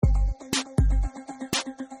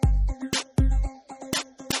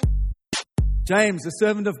James, the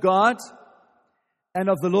servant of God and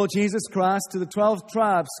of the Lord Jesus Christ, to the 12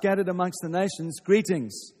 tribes scattered amongst the nations,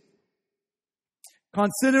 greetings.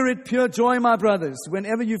 Consider it pure joy, my brothers,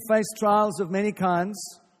 whenever you face trials of many kinds,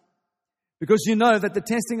 because you know that the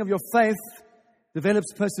testing of your faith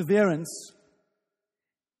develops perseverance.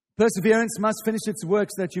 Perseverance must finish its work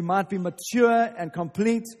so that you might be mature and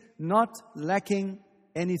complete, not lacking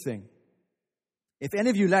anything. If any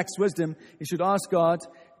of you lacks wisdom, you should ask God,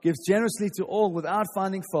 gives generously to all without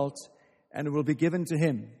finding fault, and it will be given to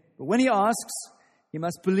him. But when he asks, he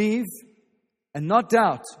must believe and not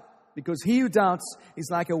doubt, because he who doubts is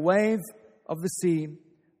like a wave of the sea,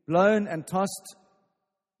 blown and tossed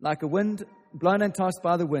by the wind,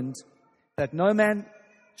 that man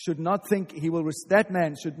should not think he will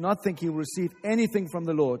receive anything from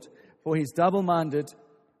the Lord, for he is double-minded,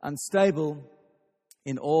 unstable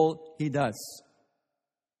in all he does.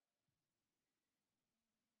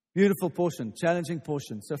 Beautiful portion, challenging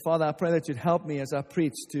portion. So, Father, I pray that you'd help me as I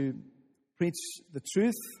preach to preach the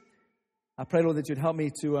truth. I pray, Lord, that you'd help me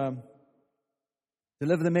to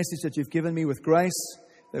deliver the message that you've given me with grace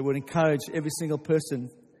that would encourage every single person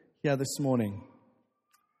here this morning.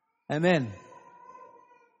 Amen.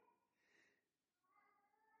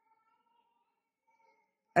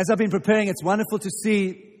 As I've been preparing, it's wonderful to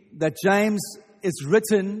see that James is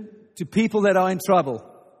written to people that are in trouble.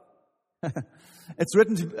 It's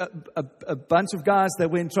written to a bunch of guys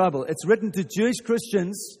that were in trouble. It's written to Jewish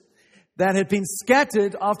Christians that had been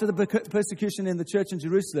scattered after the persecution in the church in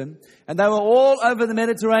Jerusalem, and they were all over the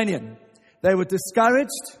Mediterranean. They were discouraged.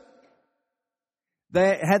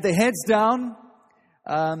 They had their heads down.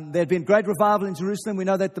 There had been great revival in Jerusalem. We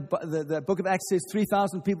know that the book of Acts says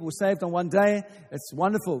 3,000 people were saved on one day. It's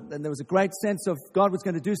wonderful. And there was a great sense of God was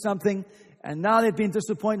going to do something. And now there'd been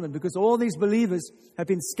disappointment because all these believers had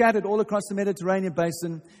been scattered all across the Mediterranean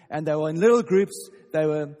basin, and they were in little groups. They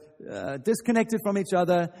were disconnected from each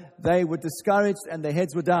other. They were discouraged and their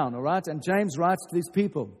heads were down, all right? And James writes to these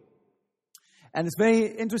people. And it's very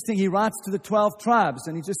interesting. He writes to the 12 tribes,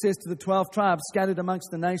 and he just says to the 12 tribes scattered amongst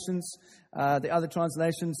the nations. The other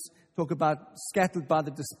translations talk about scattered by the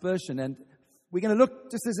dispersion. And we're going to look,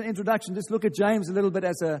 just as an introduction, just look at James a little bit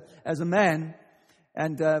as a man.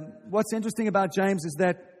 And what's interesting about James is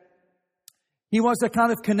that he was a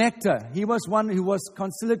kind of connector. He was one who was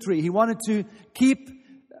conciliatory. He wanted to keep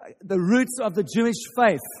the roots of the Jewish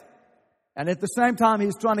faith. And at the same time, he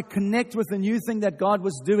was trying to connect with the new thing that God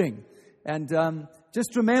was doing. And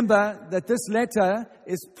just remember that this letter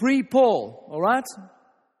is pre-Paul, all right?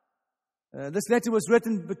 This letter was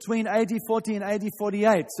written between AD 40 and AD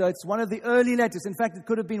 48. So it's one of the early letters. In fact, it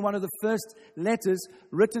could have been one of the first letters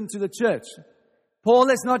written to the church. Paul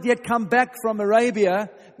has not yet come back from Arabia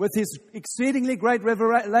with his exceedingly great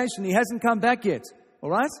revelation. He hasn't come back yet,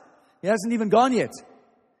 all right? He hasn't even gone yet.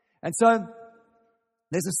 And so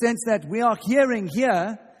there's a sense that we are hearing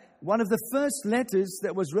here one of the first letters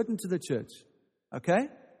that was written to the church, okay?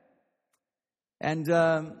 And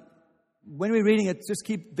when we're reading it, just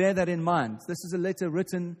bear that in mind. This is a letter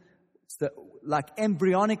written, like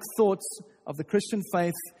embryonic thoughts of the Christian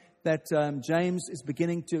faith that James is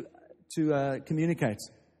beginning to communicate.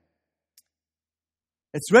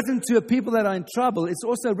 It's written to a people that are in trouble. It's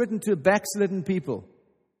also written to backslidden people.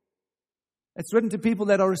 It's written to people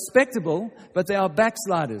that are respectable, but they are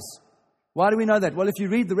backsliders. Why do we know that? Well, if you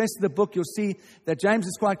read the rest of the book, you'll see that James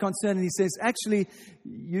is quite concerned, and he says, actually,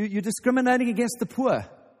 you're discriminating against the poor.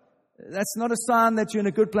 That's not a sign that you're in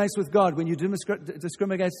a good place with God when you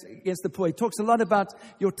discriminate against the poor. He talks a lot about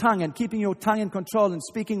your tongue and keeping your tongue in control and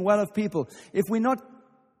speaking well of people. If we're not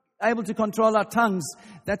able to control our tongues,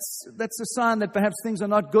 that's a sign that perhaps things are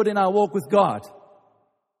not good in our walk with God.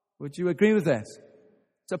 Would you agree with that?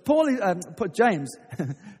 So James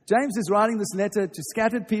is writing this letter to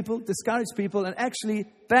scattered people, discouraged people, and actually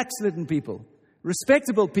backslidden people.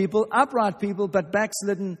 Respectable people, upright people, but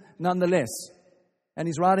backslidden nonetheless. And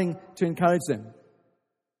he's writing to encourage them.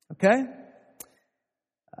 Okay?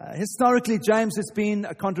 Historically, James has been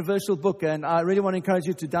a controversial book, and I really want to encourage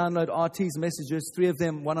you to download RT's messages, 3 of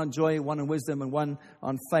them, one on joy, one on wisdom, and one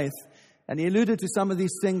on faith. And he alluded to some of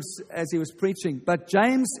these things as he was preaching. But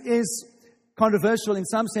James is controversial in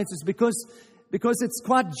some senses because it's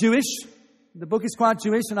quite Jewish. The book is quite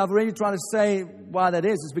Jewish, and I've already tried to say why that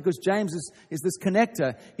is. It's because James is this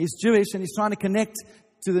connector. He's Jewish, and he's trying to connect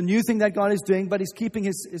to the new thing that God is doing, but he's keeping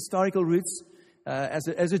his historical roots as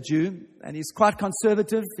a Jew, and he's quite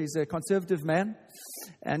conservative. He's a conservative man.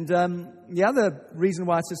 And the other reason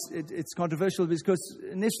why it's controversial is because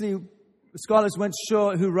initially scholars weren't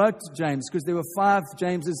sure who wrote James, because there were 5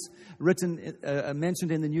 Jameses written,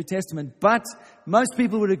 mentioned in the New Testament. But most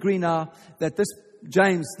people would agree now that this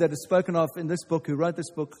James that is spoken of in this book, who wrote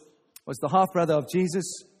this book, was the half-brother of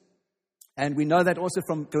Jesus. And we know that also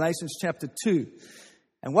from Galatians chapter 2.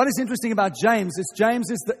 And what is interesting about James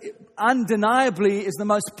is undeniably is the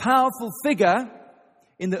most powerful figure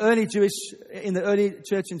in the early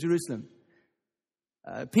church in Jerusalem.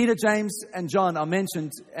 Peter, James, and John are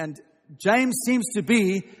mentioned, and James seems to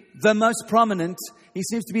be the most prominent. He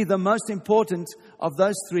seems to be the most important of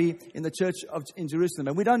those 3 in the church in Jerusalem.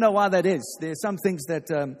 And we don't know why that is. There are some things that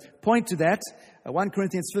point to that. 1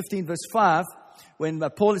 Corinthians 15 verse 5, when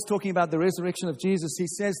Paul is talking about the resurrection of Jesus, he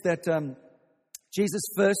says that Jesus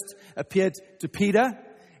first appeared to Peter,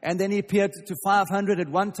 and then he appeared to 500 at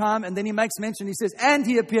one time, and then he makes mention, he says, and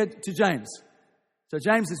he appeared to James. So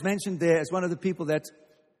James is mentioned there as one of the people that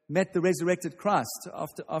met the resurrected Christ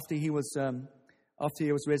after he was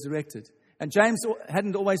resurrected. And James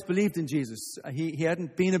hadn't always believed in Jesus. He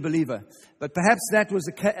hadn't been a believer. But perhaps that was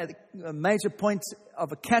a major point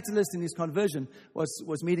of a catalyst in his conversion,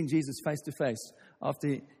 was meeting Jesus face to face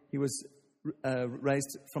after he was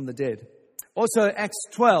raised from the dead. Also, Acts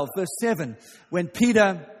 12, verse 7, when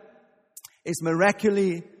Peter is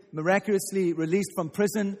miraculously released from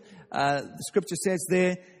prison, the scripture says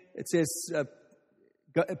there, it says,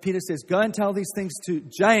 Peter says, go and tell these things to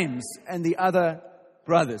James and the other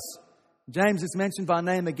brothers. James is mentioned by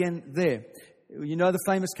name again there. You know the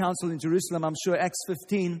famous council in Jerusalem, I'm sure, Acts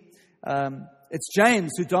 15. It's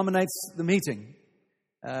James who dominates the meeting.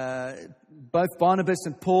 Both Barnabas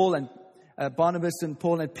and Paul and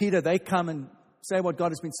Peter, they come and say what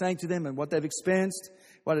God has been saying to them and what they've experienced,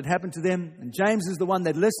 what had happened to them. And James is the one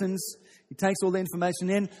that listens. He takes all the information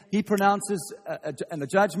in. He pronounces a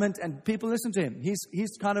judgment, and people listen to him. He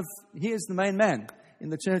is the main man in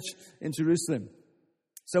the church in Jerusalem.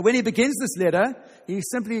 So when he begins this letter, he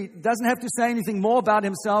simply doesn't have to say anything more about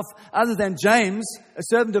himself other than James, a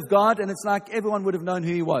servant of God, and it's like everyone would have known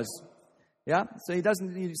who he was. Yeah, so he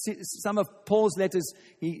doesn't. You see, some of Paul's letters,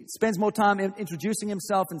 he spends more time introducing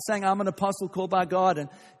himself and saying, "I'm an apostle called by God." And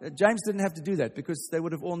James didn't have to do that because they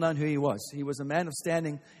would have all known who he was. He was a man of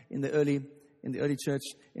standing in the early church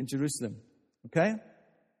in Jerusalem. Okay,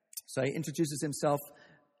 so he introduces himself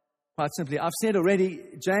quite simply. I've said already,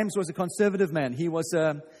 James was a conservative man. He was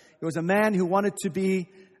a man who wanted to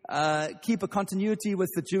keep a continuity with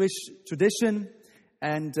the Jewish tradition,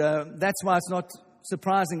 and that's why it's not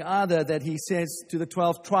surprising either that he says to the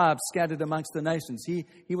 12 tribes scattered amongst the nations.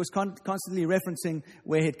 He was constantly referencing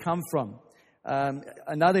where he'd come from.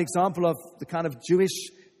 Another example of the kind of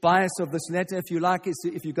Jewish bias of this letter, if you like, is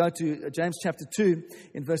if you go to James chapter 2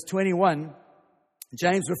 in verse 21,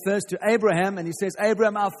 James refers to Abraham and he says,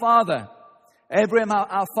 Abraham our father. Abraham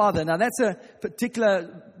our father. Now that's a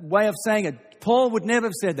particular way of saying it. Paul would never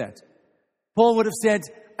have said that. Paul would have said,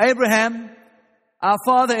 Abraham our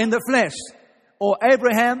father in the flesh. Or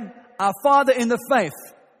Abraham, our father in the faith.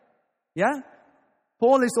 Yeah?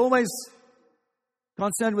 Paul is always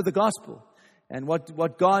concerned with the gospel and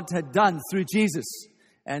what God had done through Jesus.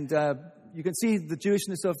 And you can see the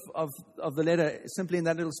Jewishness of the letter simply in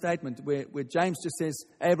that little statement where James just says,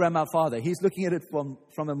 Abraham our father. He's looking at it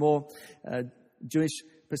from a more Jewish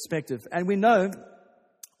perspective. And we know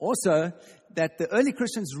also that the early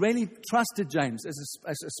Christians really trusted James as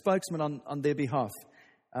a spokesman on their behalf.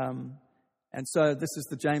 And so this is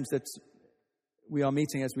the James that we are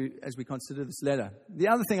meeting as we consider this letter. The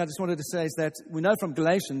other thing I just wanted to say is that we know from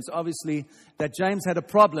Galatians, obviously, that James had a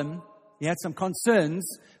problem. He had some concerns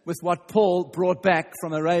with what Paul brought back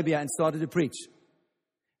from Arabia and started to preach.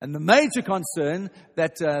 And the major concern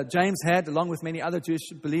that James had, along with many other Jewish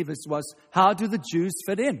believers, was how do the Jews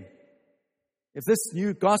fit in? If this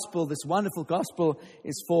new gospel, this wonderful gospel,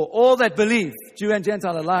 is for all that believe, Jew and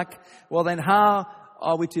Gentile alike, well then how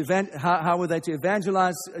were they to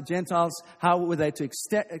evangelize Gentiles? How were they to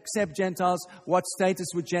accept Gentiles? What status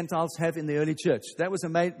would Gentiles have in the early church? That was a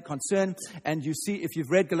main concern. And you see, if you've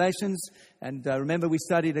read Galatians, and remember we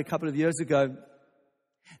studied a couple of years ago,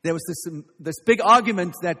 there was this big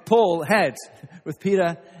argument that Paul had with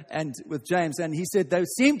Peter and with James. And he said they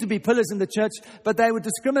seemed to be pillars in the church, but they were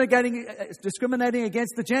discriminating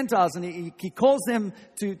against the Gentiles. And he calls them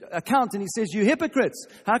to account and he says, you hypocrites,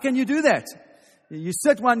 how can you do that? You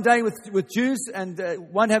sit one day with Jews and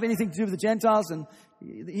won't have anything to do with the Gentiles, and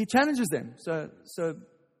he challenges them. So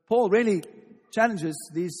Paul really challenges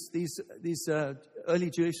these early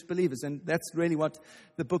Jewish believers, and that's really what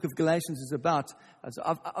the book of Galatians is about,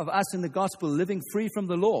 of us in the gospel living free from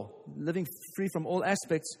the law, living free from all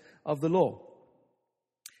aspects of the law.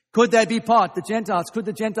 Could they be part, the Gentiles, could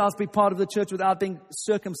the Gentiles be part of the church without being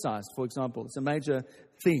circumcised, for example? It's a major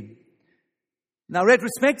theme. Now,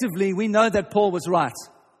 retrospectively, we know that Paul was right,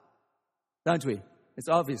 don't we? It's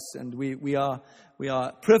obvious, and we are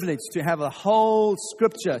privileged to have a whole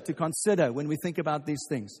scripture to consider when we think about these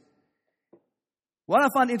things. What I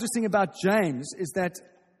find interesting about James is that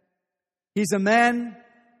he's a man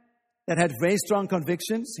that had very strong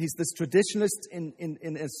convictions. He's this traditionalist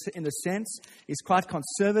in a sense. He's quite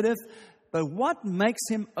conservative. But what makes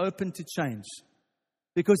him open to change?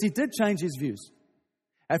 Because he did change his views.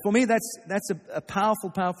 And for me, that's a powerful,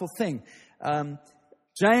 powerful thing.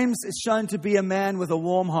 James is shown to be a man with a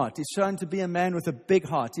warm heart. He's shown to be a man with a big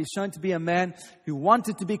heart. He's shown to be a man who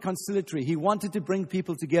wanted to be conciliatory. He wanted to bring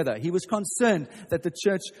people together. He was concerned that the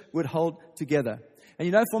church would hold together. And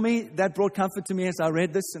you know, for me, that brought comfort to me as I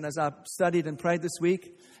read this and as I studied and prayed this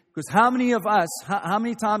week. Because how many of us, how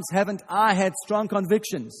many times haven't I had strong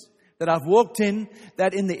convictions that I've walked in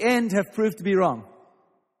that in the end have proved to be wrong?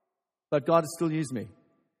 But God has still used me.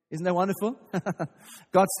 Isn't that wonderful?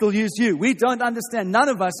 God still used you. We don't understand. None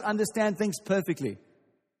of us understand things perfectly.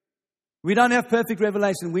 We don't have perfect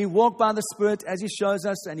revelation. We walk by the Spirit as He shows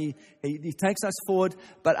us and He takes us forward.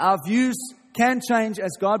 But our views can change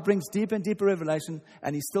as God brings deeper and deeper revelation,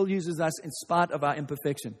 and He still uses us in spite of our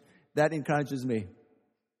imperfection. That encourages me.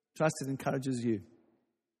 Trust it encourages you.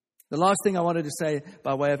 The last thing I wanted to say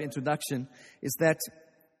by way of introduction is that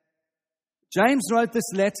James wrote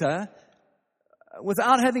this letter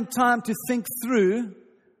without having time to think through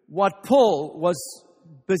what Paul was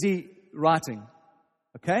busy writing.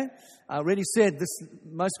 Okay? I already said this.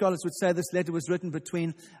 Most scholars would say this letter was written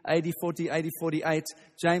between AD 40, AD 48.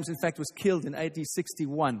 James, in fact, was killed in AD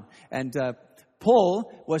 61. And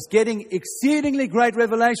Paul was getting exceedingly great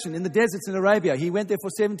revelation in the deserts in Arabia. He went there for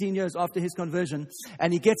 17 years after his conversion.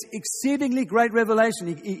 And he gets exceedingly great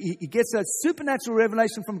revelation. He gets a supernatural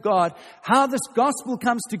revelation from God, how this gospel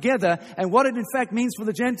comes together and what it in fact means for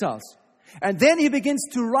the Gentiles. And then he begins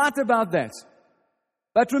to write about that.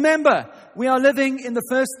 But remember, we are living in the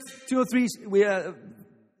first 2 or 3,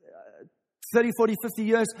 30, 40, 50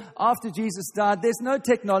 years after Jesus died. There's no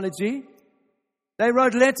technology. They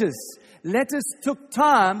wrote letters. Letters took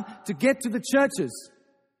time to get to the churches.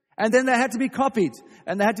 And then they had to be copied.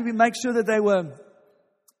 And they had to make sure that they were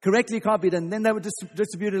correctly copied. And then they were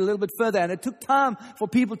distributed a little bit further. And it took time for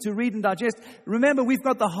people to read and digest. Remember, we've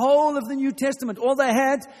got the whole of the New Testament. All they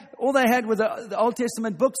had were the Old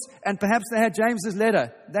Testament books. And perhaps they had James's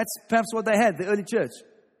letter. That's perhaps what they had, the early church.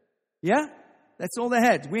 Yeah? That's all they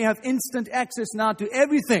had. We have instant access now to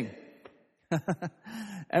everything.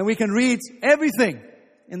 And we can read everything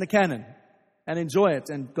in the canon and enjoy it.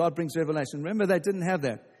 And God brings revelation. Remember, they didn't have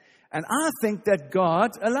that. And I think that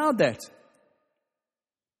God allowed that.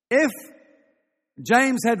 If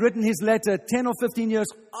James had written his letter 10 or 15 years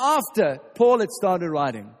after Paul had started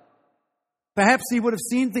writing, perhaps he would have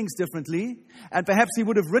seen things differently. And perhaps he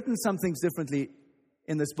would have written some things differently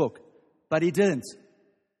in this book. But he didn't.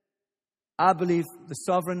 I believe the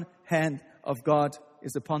sovereign hand of God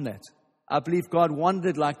is upon that. I believe God wanted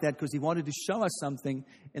it like that because He wanted to show us something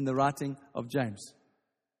in the writing of James.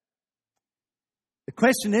 The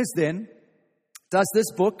question is then, does this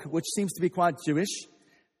book, which seems to be quite Jewish,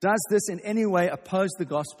 does this in any way oppose the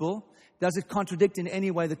gospel? Does it contradict in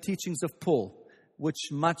any way the teachings of Paul, which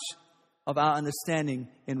much of our understanding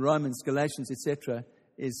in Romans, Galatians, etc.,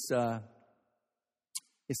 is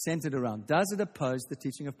centered around? Does it oppose the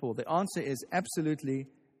teaching of Paul? The answer is absolutely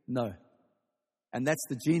no. And that's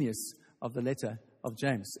the genius of the letter of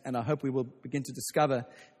James. And I hope we will begin to discover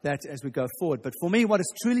that as we go forward. But for me, what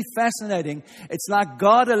is truly fascinating, it's like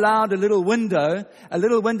God allowed a little window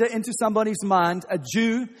into somebody's mind, a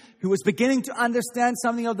Jew who was beginning to understand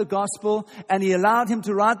something of the gospel, and He allowed him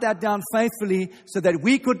to write that down faithfully so that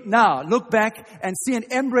we could now look back and see an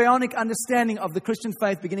embryonic understanding of the Christian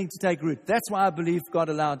faith beginning to take root. That's why I believe God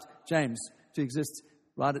allowed James to exist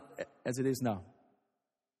right as it is now.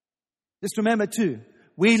 Just remember too,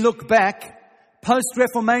 we look back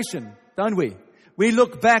post-Reformation, don't we? We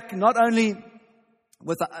look back not only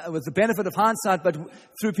with the benefit of hindsight, but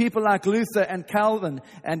through people like Luther and Calvin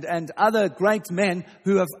and other great men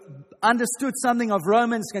who have understood something of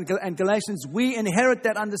Romans and Galatians. We inherit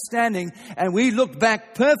that understanding and we look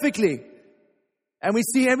back perfectly. And we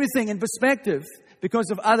see everything in perspective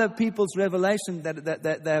because of other people's revelation that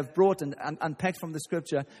they have brought and unpacked from the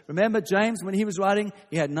Scripture. Remember James, when he was writing,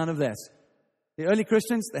 he had none of that. The early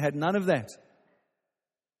Christians, they had none of that.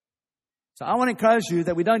 So I want to encourage you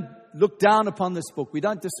that we don't look down upon this book. We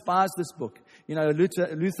don't despise this book. You know,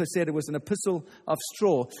 Luther said it was an epistle of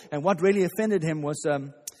straw. And what really offended him was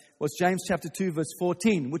was James chapter 2, verse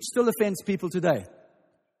 14, which still offends people today.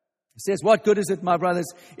 It says, "What good is it, my brothers,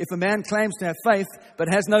 if a man claims to have faith but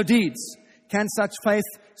has no deeds? Can such faith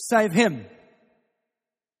save him?"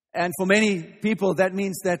 And for many people, that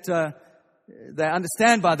means that they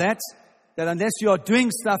understand by that unless you are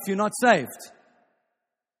doing stuff, you're not saved.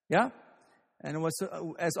 Yeah? And it was,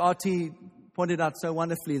 as R.T. pointed out so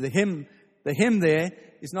wonderfully, the hymn there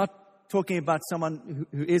is not talking about someone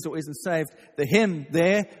who is or isn't saved. The hymn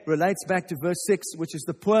there relates back to verse 6, which is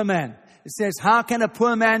the poor man. It says, "How can a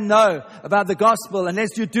poor man know about the gospel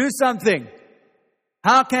unless you do something?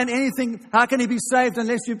 How can he be saved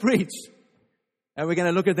unless you preach?" And we're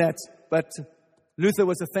going to look at that. But Luther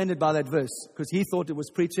was offended by that verse because he thought it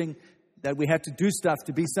was preaching that we had to do stuff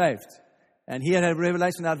to be saved. And he had a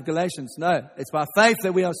revelation out of Galatians. No, it's by faith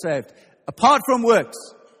that we are saved, apart from works.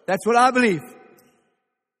 That's what I believe.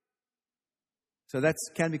 So that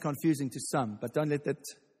can be confusing to some, but don't let that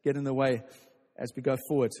get in the way as we go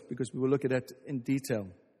forward, because we will look at that in detail.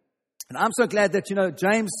 And I'm so glad that,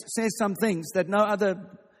 James says some things that no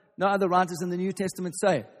other writers in the New Testament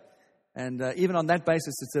say. And even on that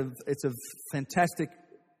basis, it's a fantastic,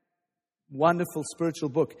 wonderful spiritual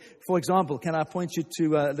book. For example, can I point you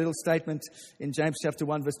to a little statement in James chapter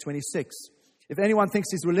 1, verse 26? "If anyone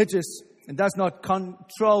thinks he's religious and does not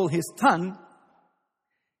control his tongue,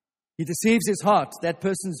 he deceives his heart. That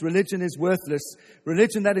person's religion is worthless.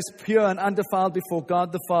 Religion that is pure and undefiled before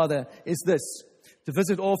God the Father is this: to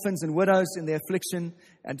visit orphans and widows in their affliction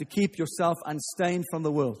and to keep yourself unstained from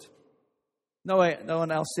the world." No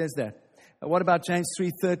one else says that. But what about James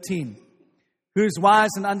 3:13? "Who is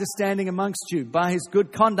wise and understanding amongst you? By his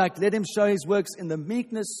good conduct, let him show his works in the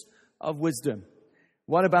meekness of wisdom."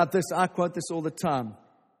 What about this? I quote this all the time.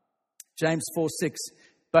 James 4:6.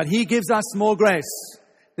 "But he gives us more grace.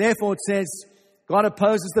 Therefore," it says, "God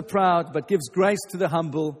opposes the proud, but gives grace to the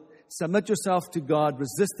humble. Submit yourself to God,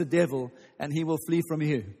 resist the devil, and he will flee from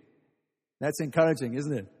you." That's encouraging,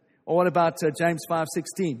 isn't it? Or what about James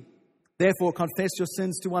 5:16? "Therefore, confess your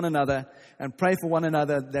sins to one another and pray for one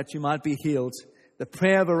another that you might be healed. The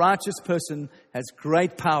prayer of a righteous person has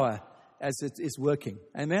great power as it is working."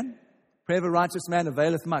 Amen? "Prayer of a righteous man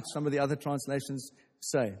availeth much," some of the other translations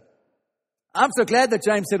say. I'm so glad that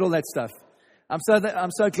James said all that stuff. I'm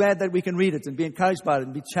so glad that we can read it and be encouraged by it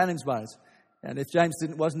and be challenged by it. And if James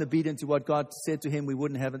wasn't obedient to what God said to him, we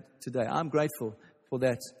wouldn't have it today. I'm grateful for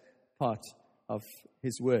that part of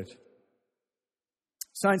his word.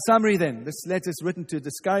 So in summary then, this letter is written to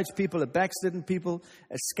discouraged people, a backslidden people,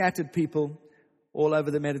 a scattered people all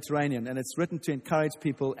over the Mediterranean. And it's written to encourage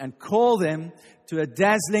people and call them to a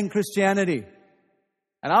dazzling Christianity.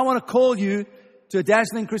 And I want to call you to a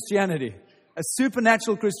dazzling Christianity, a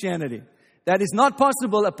supernatural Christianity that is not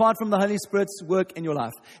possible apart from the Holy Spirit's work in your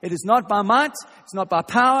life. It is not by might, it's not by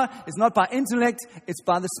power, it's not by intellect, it's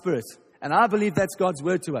by the Spirit. And I believe that's God's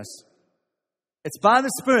word to us. It's by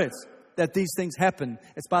the Spirit that these things happen.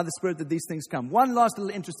 It's by the Spirit that these things come. One last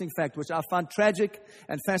little interesting fact, which I find tragic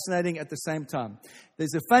and fascinating at the same time.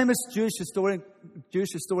 There's a famous Jewish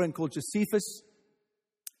historian called Josephus,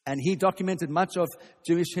 and he documented much of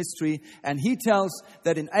Jewish history, and he tells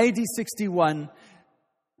that in AD 61,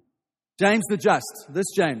 James the Just,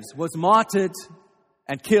 this James, was martyred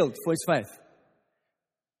and killed for his faith.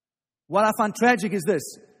 What I find tragic is this: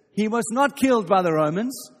 he was not killed by the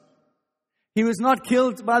Romans. He was not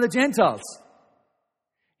killed by the Gentiles.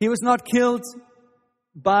 He was not killed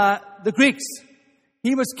by the Greeks.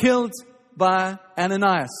 He was killed by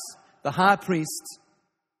Ananias, the high priest,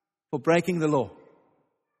 for breaking the law.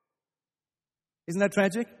 Isn't that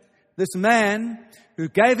tragic? This man who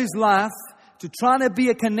gave his life to try to be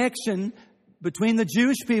a connection between the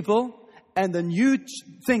Jewish people and the new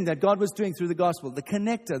thing that God was doing through the gospel, the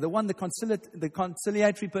connector, the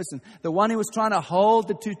conciliatory person, the one who was trying to hold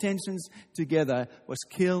the two tensions together, was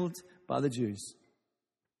killed by the Jews.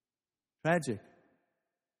 Tragic.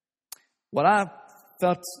 What I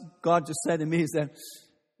felt God just said to me is that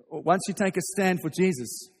once you take a stand for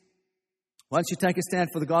Jesus, once you take a stand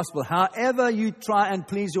for the gospel, however you try and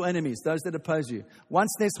please your enemies, those that oppose you,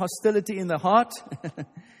 once there's hostility in the heart,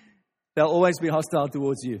 they'll always be hostile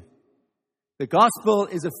towards you. The gospel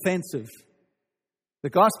is offensive.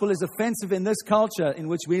 The gospel is offensive in this culture in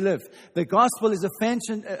which we live. The gospel is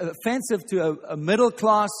offensive to a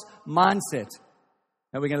middle-class mindset.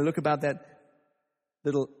 And we're going to look about that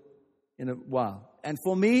little in a while. And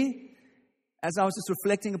for me, as I was just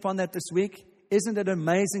reflecting upon that this week, isn't it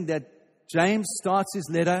amazing that James starts his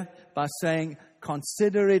letter by saying,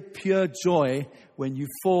 "Consider it pure joy when you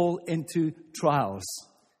fall into trials."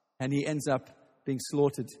 And he ends up being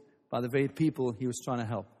slaughtered by the very people he was trying to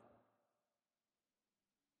help.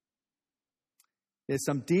 There's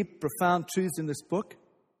some deep, profound truths in this book,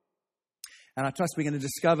 and I trust we're going to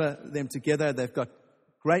discover them together. They've got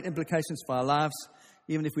great implications for our lives,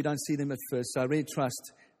 even if we don't see them at first. So I really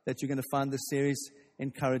trust that you're going to find this series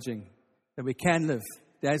encouraging, that we can live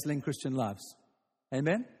dazzling Christian lives.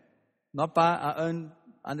 Amen? Not by our own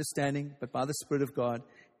understanding, but by the Spirit of God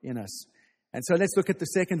in us. And so let's look at the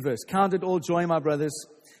second verse. Count it all joy, my brothers,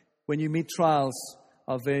 when you meet trials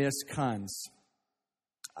of various kinds.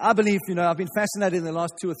 I believe, I've been fascinated in the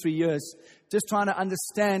last 2 or 3 years just trying to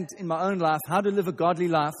understand in my own life how to live a godly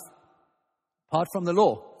life apart from the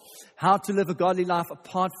law. How to live a godly life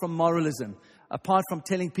apart from moralism, apart from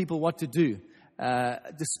telling people what to do,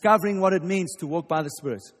 discovering what it means to walk by the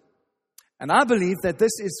Spirit. And I believe that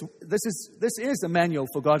this is a manual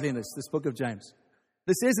for godliness, this book of James.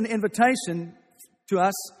 This is an invitation to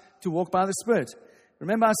us to walk by the Spirit.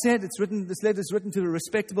 Remember I said this letter is written to the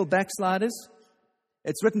respectable backsliders.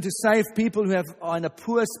 It's written to save people who are in a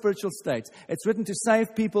poor spiritual state. It's written to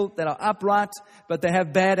save people that are upright, but they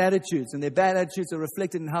have bad attitudes. And their bad attitudes are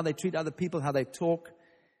reflected in how they treat other people, how they talk,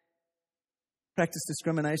 practice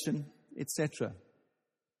discrimination, etc.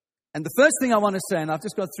 And the first thing I want to say, and I've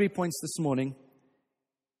just got 3 points this morning.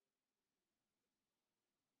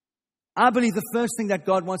 I believe the first thing that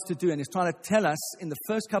God wants to do, and He's trying to tell us in the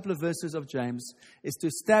first couple of verses of James, is to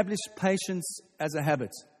establish patience as a habit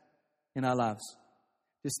in our lives.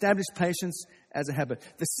 To establish patience as a habit.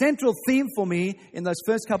 The central theme for me in those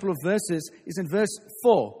first couple of verses is in verse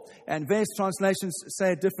 4. And various translations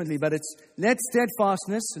say it differently, but it's, let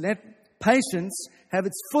steadfastness, let patience have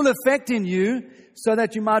its full effect in you, so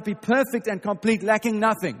that you might be perfect and complete, lacking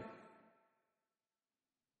nothing.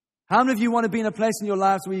 How many of you want to be in a place in your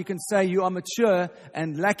lives where you can say you are mature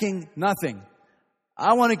and lacking nothing?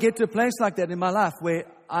 I want to get to a place like that in my life where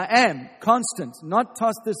I am constant, not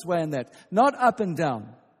tossed this way and that, not up and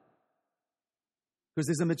down. Because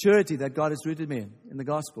there's a maturity that God has rooted me in the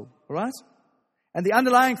gospel. All right? And the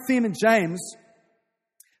underlying theme in James,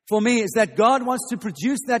 for me, is that God wants to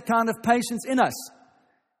produce that kind of patience in us.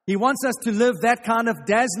 He wants us to live that kind of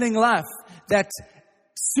dazzling life that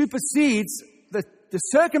supersedes the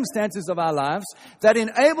circumstances of our lives, that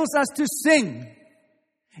enables us to sing,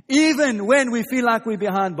 even when we feel like we're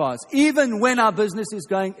behind bars, even when our business is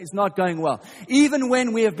not going well, even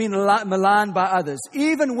when we have been maligned by others,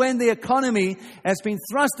 even when the economy has been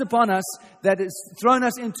thrust upon us that has thrown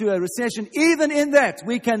us into a recession. Even in that,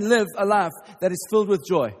 we can live a life that is filled with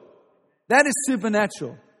joy. That is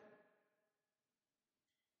supernatural.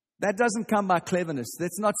 That doesn't come by cleverness.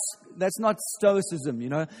 That's not stoicism,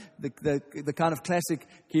 the kind of classic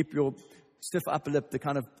keep your stiff upper lip, the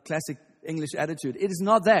kind of classic English attitude. It is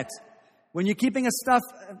not that. When you're keeping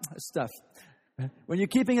when you're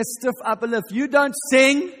keeping a stiff upper lip, you don't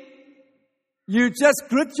sing. You just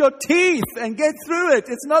grit your teeth and get through it.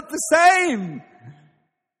 It's not the same.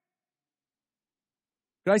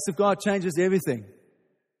 Grace of God changes everything.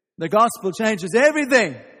 The gospel changes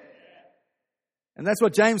everything. And that's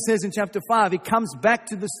what James says in chapter 5. He comes back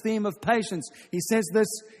to this theme of patience. He says this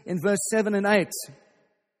in verse 7 and 8.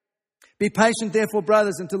 Be patient, therefore,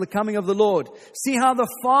 brothers, until the coming of the Lord. See how the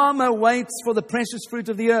farmer waits for the precious fruit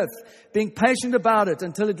of the earth, being patient about it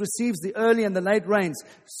until it receives the early and the late rains.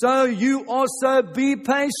 So you also be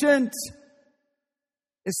patient.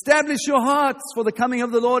 Establish your hearts, for the coming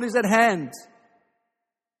of the Lord is at hand.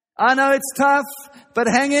 I know it's tough, but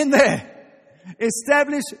hang in there.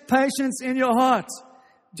 Establish patience in your heart.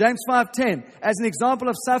 James 5:10. As an example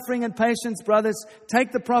of suffering and patience, brothers,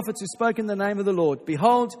 take the prophets who spoke in the name of the Lord.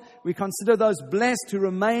 Behold, we consider those blessed who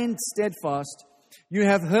remained steadfast. You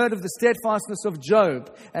have heard of the steadfastness of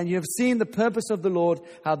Job, and you have seen the purpose of the Lord,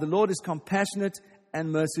 how the Lord is compassionate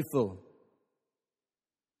and merciful.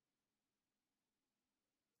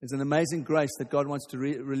 There's an amazing grace that God wants to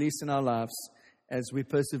release in our lives as we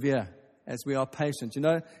persevere, as we are patient.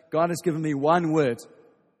 God has given me one word.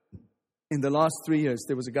 In the last 3 years,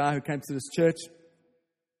 there was a guy who came to this church,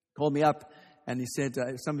 called me up, and he said,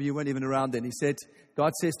 some of you weren't even around then. He said,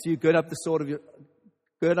 God says to you, gird up the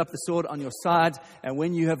sword on your side, and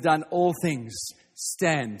when you have done all things,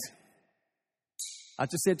 stand. I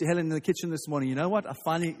just said to Helen in the kitchen this morning, you know what? I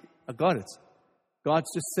got it. God's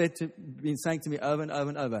just been saying to me over and over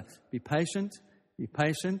and over, be patient, be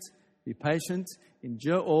patient, be patient,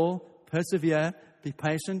 endure all, persevere, be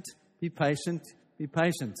patient, be patient, be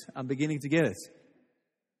patient. I'm beginning to get it. It's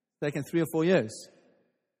taken 3 or 4 years.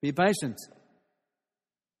 Be patient.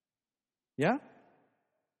 Yeah?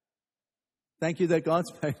 Thank you that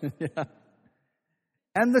God's patient. Yeah.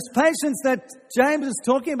 And this patience that James is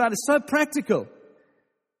talking about is so practical.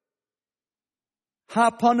 I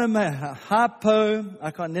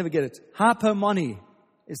can't never get it. Harpomone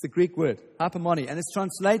is the Greek word. Harpomone. And it's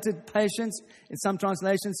translated patience. In some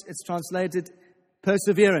translations, it's translated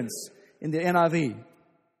perseverance in the NIV.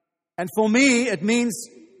 And for me, it means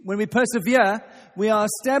when we persevere, we are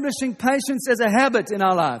establishing patience as a habit in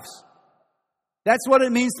our lives. That's what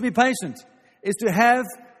it means to be patient, to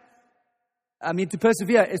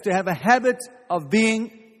persevere is to have a habit of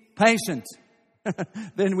being patient.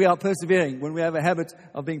 Then we are persevering when we have a habit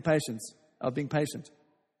of being patient.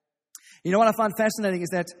 You know what I find fascinating is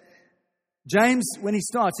that James, when he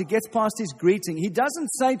starts, he gets past his greeting. He doesn't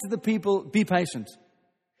say to the people, be patient.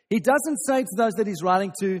 He doesn't say to those that he's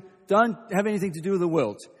writing to, don't have anything to do with the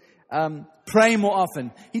world. Pray more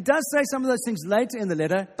often. He does say some of those things later in the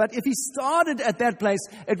letter, but if he started at that place,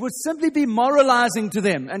 it would simply be moralizing to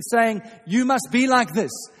them and saying, you must be like this.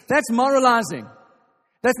 That's moralizing.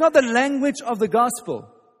 That's not the language of the gospel.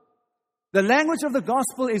 The language of the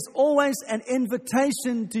gospel is always an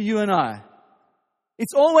invitation to you and I.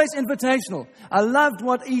 It's always invitational. I loved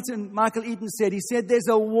what Michael Eaton said. He said there's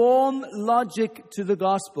a warm logic to the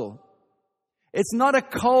gospel. It's not a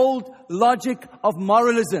cold logic of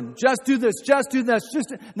moralism. Just do this, just do this.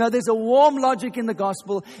 No, there's a warm logic in the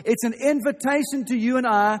gospel. It's an invitation to you and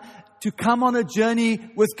I to come on a journey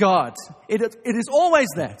with God. It is always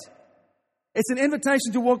that. It's an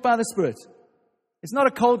invitation to walk by the Spirit. It's not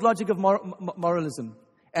a cold logic of moralism.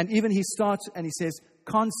 And even he starts and he says,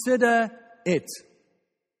 consider it.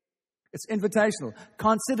 It's invitational.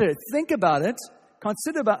 Consider it. Think about it.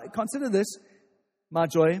 Consider this, my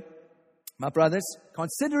joy, my brothers.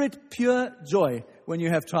 Consider it pure joy when you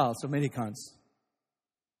have trials of many kinds.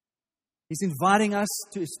 He's inviting us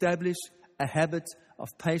to establish a habit of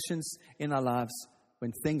patience in our lives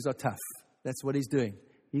when things are tough. That's what he's doing.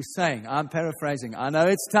 He's saying, I'm paraphrasing, I know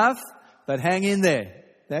it's tough, but hang in there.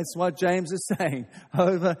 That's what James is saying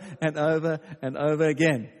over and over and over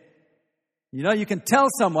again. You know, you can tell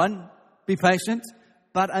someone, be patient,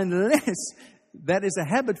 but unless that is a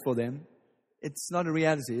habit for them, it's not a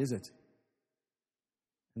reality, is it?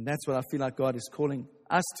 And that's what I feel like God is calling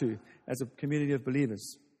us to as a community of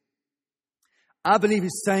believers. I believe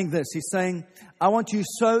he's saying this. He's saying, I want you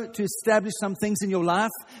to establish some things in your life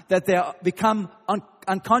that they become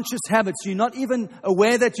unconscious habits. You're not even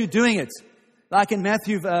aware that you're doing it. Like in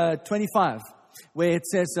Matthew 25, where it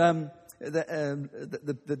says, the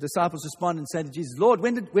disciples respond and say to Jesus, Lord,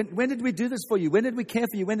 when did we do this for you? When did we care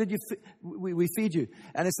for you? When did we feed you?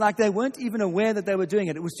 And it's like they weren't even aware that they were doing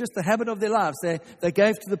it. It was just the habit of their lives. They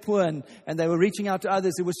gave to the poor and they were reaching out to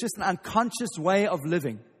others. It was just an unconscious way of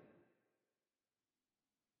living.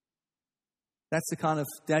 That's the kind of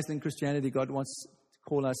dazzling Christianity God wants to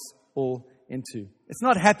call us all into. It's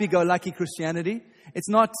not happy-go-lucky Christianity. It's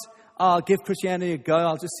not, I'll give Christianity a go,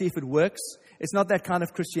 I'll just see if it works. It's not that kind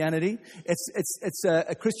of Christianity. It's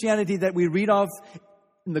a Christianity that we read of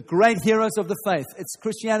in the great heroes of the faith. It's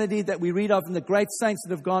Christianity that we read of in the great saints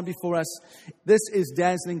that have gone before us. This is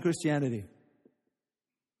dazzling Christianity.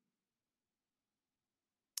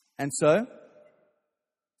 And so,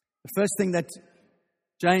 the first thing that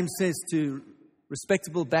James says to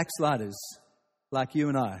respectable backsliders like you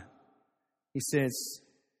and I, he says,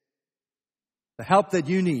 the help that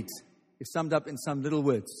you need is summed up in some little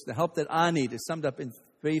words. The help that I need is summed up in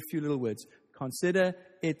very few little words. Consider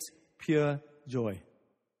it pure joy.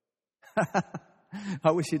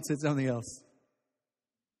 I wish he'd said something else.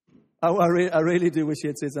 I really do wish he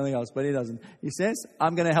had said something else, but he doesn't. He says,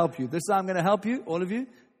 I'm going to help you. This I'm going to help you, all of you,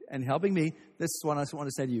 and helping me. This is what I want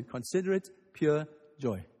to say to you. Consider it pure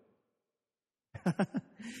joy.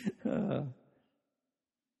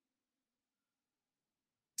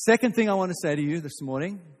 Second thing I want to say to you this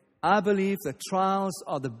morning, I believe that trials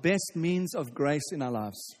are the best means of grace in our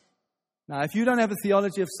lives. Now, if you don't have a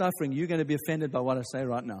theology of suffering, you're going to be offended by what I say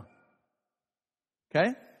right now.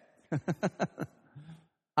 Okay?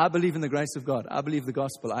 I believe in the grace of God. I believe the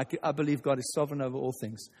gospel. I believe God is sovereign over all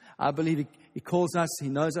things. I believe He calls us. He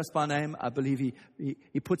knows us by name. I believe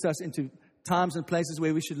He puts us into times and places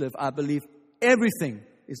where we should live. I believe everything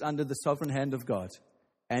is under the sovereign hand of God.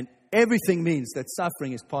 And everything means that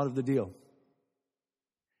suffering is part of the deal.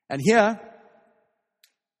 And here,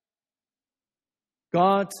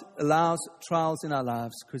 God allows trials in our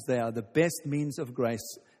lives because they are the best means of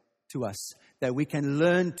grace to us. That we can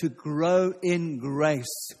learn to grow in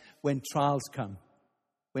grace when trials come,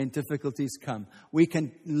 when difficulties come. We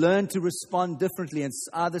can learn to respond differently and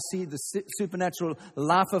either see the supernatural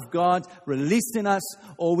life of God released in us,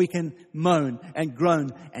 or we can moan and groan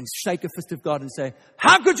and shake a fist of God and say,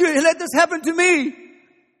 how could you let this happen to me?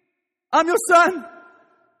 I'm your son.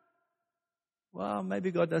 Well,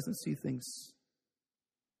 maybe God doesn't see things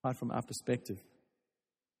right from our perspective.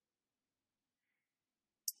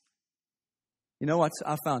 You know what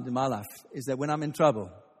I found in my life is that when I'm in trouble,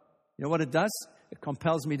 you know what it does? It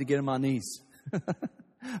compels me to get on my knees.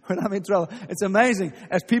 When I'm in trouble, it's amazing.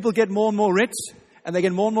 As people get more and more rich and they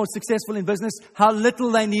get more and more successful in business, how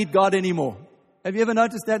little they need God anymore. Have you ever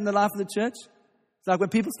noticed that in the life of the church? It's like when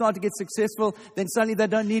people start to get successful, then suddenly they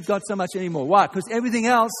don't need God so much anymore. Why? Because everything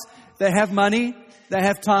else, they have money, they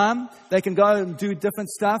have time, they can go and do different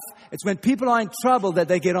stuff. It's when people are in trouble that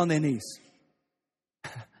they get on their knees.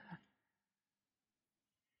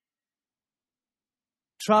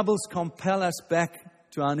 Troubles compel us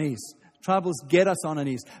back to our knees. Troubles get us on our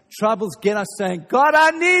knees. Troubles get us saying, God,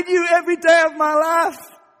 I need you every day of my life.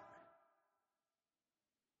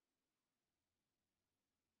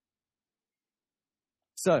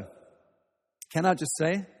 So, can I just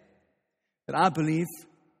say that I believe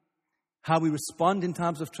how we respond in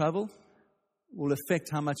times of trouble will affect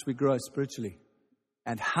how much we grow spiritually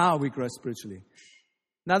and how we grow spiritually.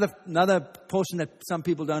 Another portion that some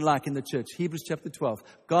people don't like in the church, Hebrews chapter 12.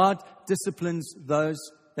 God disciplines those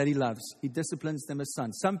that He loves. He disciplines them as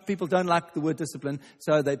sons. Some people don't like the word discipline,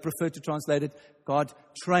 so they prefer to translate it, God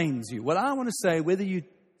trains you. Well, I want to say, whether you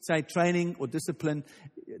say training or discipline,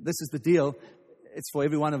 this is the deal. It's for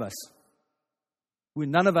every one of us.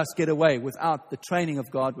 None of us get away without the training of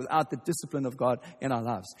God, without the discipline of God in our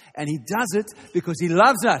lives. And He does it because He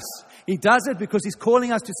loves us. He does it because He's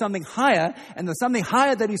calling us to something higher. And the something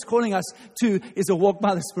higher that He's calling us to is a walk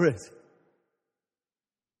by the Spirit.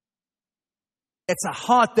 It's a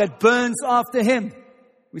heart that burns after Him.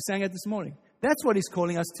 We sang it this morning. That's what He's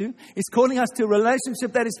calling us to. He's calling us to a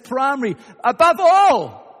relationship that is primary, above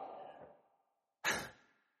all.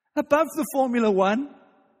 Above the Formula One.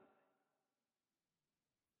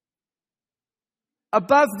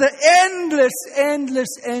 Above the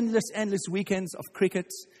endless weekends of cricket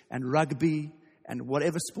and rugby and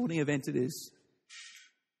whatever sporting event it is.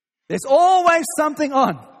 There's always something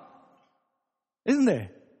on. Isn't there?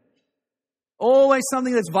 Always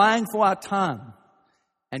something that's vying for our time.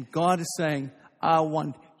 And God is saying, I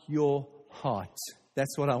want your heart.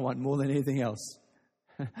 That's what I want more than anything else.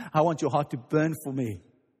 I want your heart to burn for me.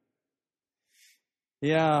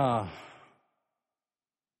 Yeah.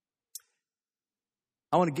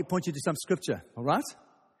 I want to point you to some scripture, all right?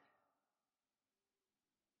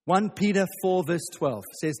 1 Peter 4 verse 12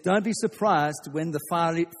 says, don't be surprised when the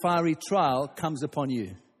fiery trial comes upon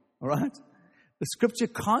you, all right? The scripture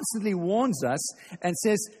constantly warns us and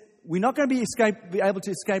says we're not going to be able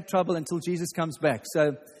to escape trouble until Jesus comes back.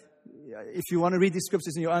 So if you want to read these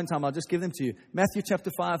scriptures in your own time, I'll just give them to you. Matthew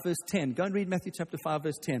chapter 5 verse 10. Go and read Matthew chapter 5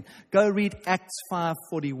 verse 10. Go read Acts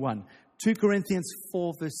 5:41. 2 Corinthians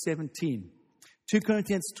 4 verse 17. 2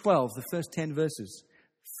 Corinthians 12, the first 10 verses.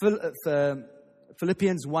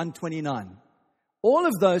 Philippians 1:29. All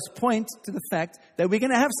of those point to the fact that we're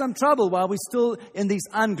going to have some trouble while we're still in these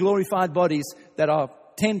unglorified bodies that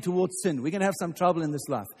tend towards sin. We're going to have some trouble in this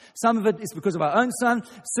life. Some of it is because of our own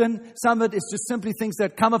sin. Some of it is just simply things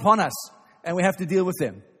that come upon us and we have to deal with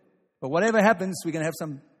them. But whatever happens, we're going to have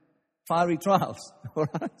some fiery trials. All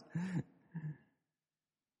right?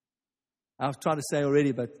 I've tried to say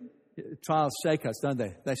already, but trials shake us, don't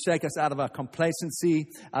they? They shake us out of our complacency,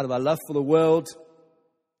 out of our love for the world.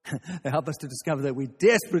 They help us to discover that we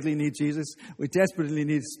desperately need Jesus. We desperately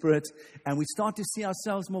need His Spirit. And we start to see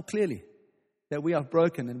ourselves more clearly. That we are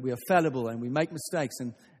broken and we are fallible and we make mistakes.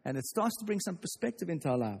 And it starts to bring some perspective into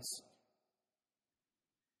our lives.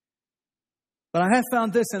 But I have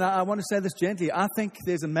found this, and I want to say this gently. I think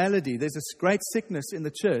there's a malady. There's this great sickness in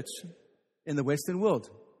the church in the Western world.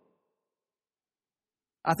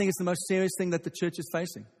 I think it's the most serious thing that the church is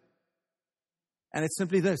facing. And it's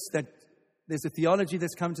simply this, that there's a theology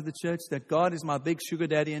that's come to the church that God is my big sugar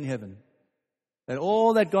daddy in heaven. That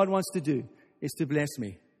all that God wants to do is to bless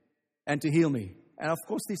me and to heal me. And of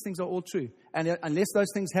course, these things are all true. And unless those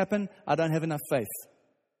things happen, I don't have enough faith.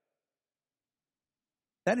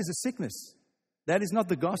 That is a sickness. That is not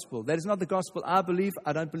the gospel. That is not the gospel I believe.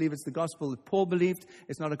 I don't believe it's the gospel that Paul believed.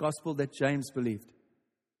 It's not a gospel that James believed.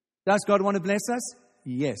 Does God want to bless us?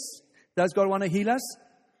 Yes. Does God want to heal us?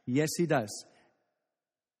 Yes, He does.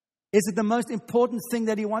 Is it the most important thing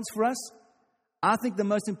that He wants for us? I think the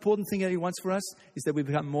most important thing that He wants for us is that we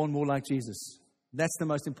become more and more like Jesus. That's the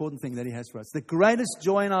most important thing that He has for us. The greatest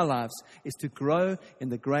joy in our lives is to grow in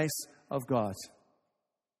the grace of God.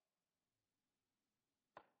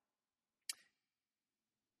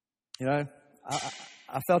 You know,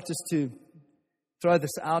 I felt just to throw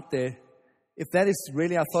this out there. If that is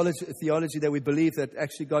really our theology that we believe that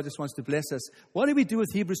actually God just wants to bless us, what do we do with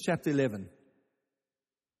Hebrews chapter 11?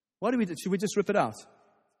 What do we do? Should we just rip it out?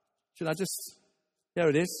 Should I just... Here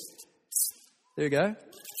it is. There you go.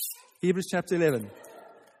 Hebrews chapter 11.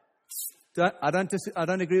 I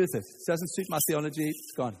don't agree with it. It doesn't suit my theology.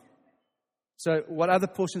 It's gone. So what other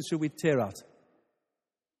portions should we tear out?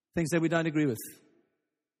 Things that we don't agree with.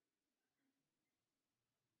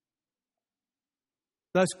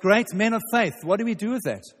 Those great men of faith, what do we do with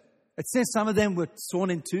that? It says some of them were sawn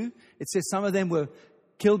in two. It says some of them were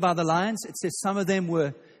killed by the lions. It says some of them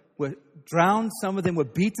were drowned. Some of them were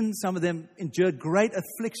beaten. Some of them endured great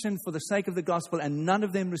affliction for the sake of the gospel, and none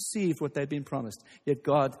of them received what they'd been promised. Yet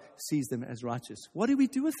God sees them as righteous. What do we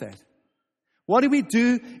do with that? What do we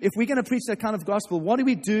do if we're going to preach that kind of gospel? What do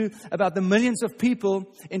we do about the millions of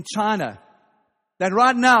people in China that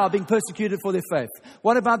right now are being persecuted for their faith?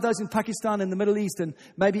 What about those in Pakistan and the Middle East, and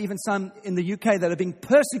maybe even some in the UK that are being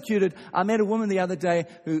persecuted? I met a woman the other day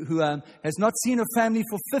who has not seen her family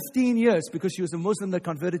for 15 years because she was a Muslim that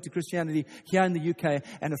converted to Christianity here in the UK,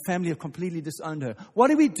 and her family have completely disowned her. What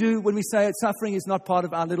do we do when we say that suffering is not part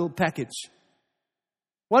of our little package?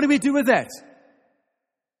 What do we do with that?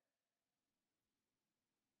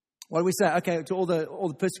 What do we say? Okay, to all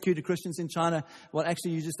the persecuted Christians in China, well,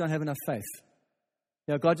 actually, you just don't have enough faith.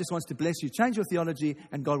 You know, God just wants to bless you. Change your theology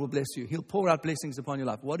and God will bless you. He'll pour out blessings upon your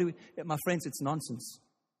life. My friends, it's nonsense.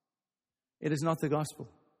 It is not the gospel.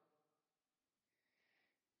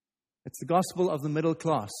 It's the gospel of the middle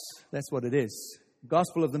class. That's what it is. The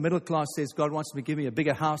gospel of the middle class says God wants to give me a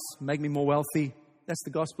bigger house, make me more wealthy. That's the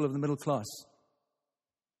gospel of the middle class.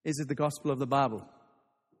 Is it the gospel of the Bible?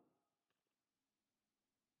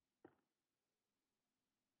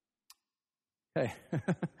 Hey,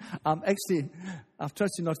 I've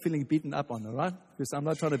trust you not feeling beaten up on, all right? Because I'm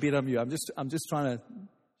not trying to beat on you. I'm just trying to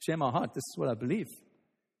share my heart. This is what I believe.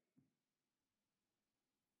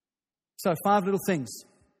 So 5 little things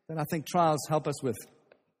that I think trials help us with.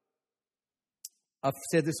 I've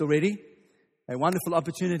said this already. Wonderful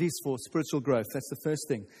opportunities for spiritual growth. That's the first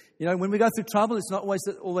thing. You know, when we go through trouble, it's not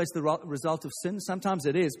always the result of sin. Sometimes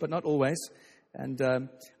it is, but not always. And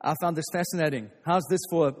I found this fascinating. How's this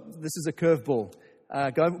this is a curveball.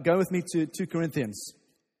 Go with me to 2 Corinthians,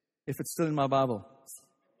 if it's still in my Bible.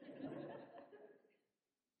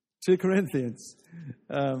 2 Corinthians,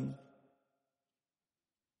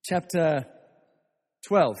 chapter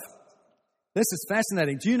 12. This is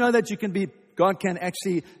fascinating. Do you know that God can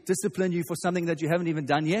actually discipline you for something that you haven't even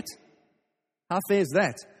done yet? How fair is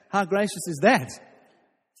that? How gracious is that?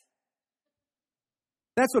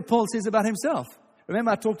 That's what Paul says about himself.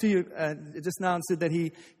 Remember, I talked to you just now and said that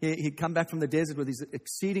he'd come back from the desert with these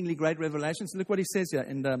exceedingly great revelations. Look what he says here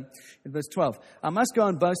in verse 12. I must go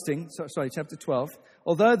on boasting, chapter 12.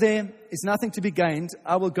 Although there is nothing to be gained,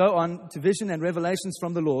 I will go on to vision and revelations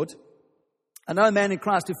from the Lord. I know a man in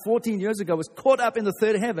Christ who 14 years ago was caught up in the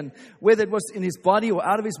third heaven. Whether it was in his body or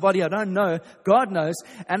out of his body, I don't know. God knows.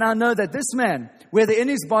 And I know that this man, whether in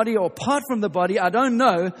his body or apart from the body, I don't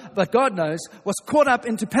know, but God knows, was caught up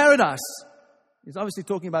into paradise. He's obviously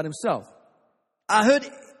talking about himself.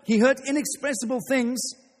 He heard inexpressible things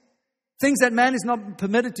that man is not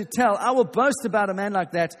permitted to tell. I will boast about a man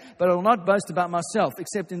like that, but I will not boast about myself,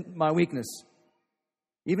 except in my weakness.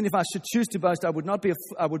 Even if I should choose to boast, I would not be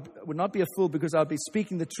a fool, because I would be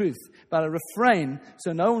speaking the truth. But I refrain,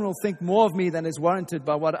 so no one will think more of me than is warranted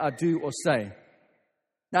by what I do or say.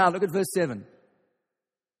 Now look at verse 7.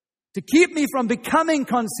 To keep me from becoming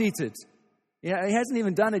conceited. Yeah, he hasn't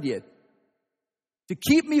even done it yet. To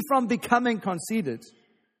keep me from becoming conceited,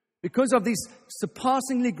 because of these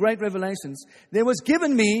surpassingly great revelations, there was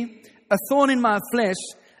given me a thorn in my flesh,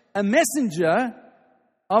 a messenger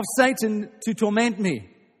of Satan to torment me.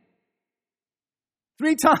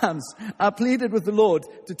 3 times I pleaded with the Lord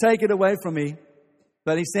to take it away from me.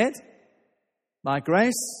 But he said, my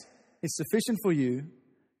grace is sufficient for you,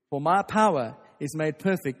 for my power is made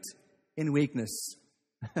perfect in weakness.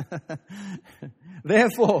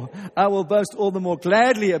 Therefore, I will boast all the more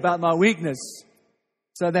gladly about my weakness,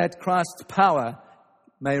 so that Christ's power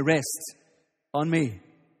may rest on me.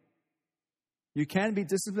 You can be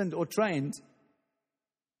disciplined or trained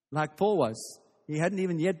like Paul was. He hadn't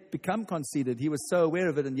even yet become conceited. He was so aware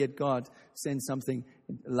of it, and yet God sends something,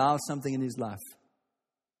 allows something in his life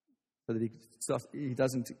so that he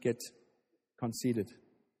doesn't get conceited.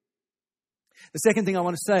 The second thing I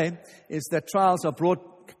want to say is that trials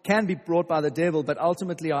can be brought by the devil, but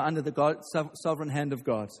ultimately are under the sovereign hand of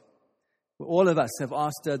God. All of us have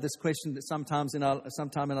asked this question sometime in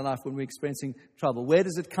our life when we're experiencing trouble. Where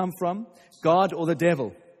does it come from? God or the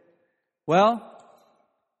devil? Well,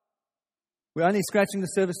 we're only scratching the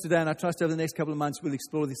surface today, and I trust over the next couple of months we'll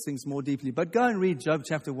explore these things more deeply. But go and read Job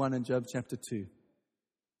chapter 1 and Job chapter 2.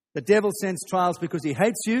 The devil sends trials because he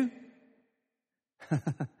hates you,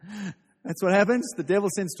 That's what happens. The devil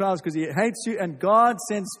sends trials because he hates you, and God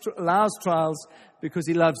allows trials because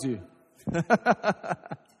he loves you.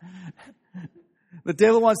 The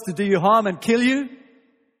devil wants to do you harm and kill you,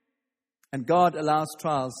 and God allows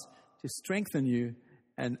trials to strengthen you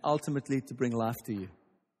and ultimately to bring life to you.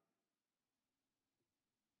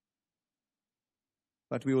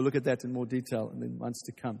 But we will look at that in more detail in the months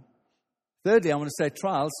to come. Thirdly, I want to say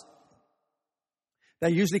trials,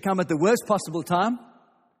 they usually come at the worst possible time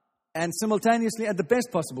and simultaneously at the best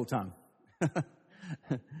possible time.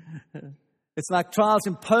 It's like trials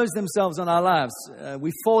impose themselves on our lives.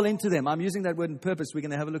 We fall into them. I'm using that word on purpose. We're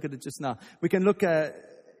going to have a look at it just now. We can look at,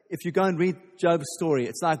 if you go and read Job's story,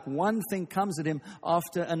 it's like one thing comes at him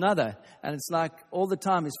after another. And it's like all the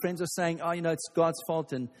time his friends are saying, oh, it's God's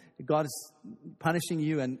fault and God is punishing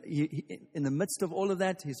you. And he, in the midst of all of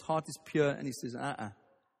that, his heart is pure and he says,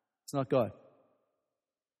 it's not God.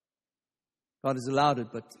 God has allowed it,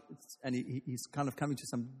 but he's kind of coming to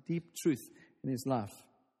some deep truth in his life.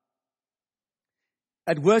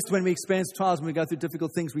 At worst, when we experience trials, when we go through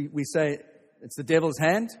difficult things, we say it's the devil's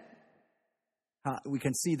hand. We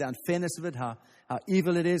can see the unfairness of it, how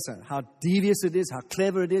evil it is, how devious it is, how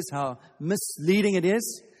clever it is, how misleading it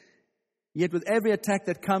is. Yet with every attack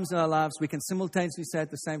that comes in our lives, we can simultaneously say at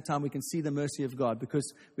the same time, we can see the mercy of God,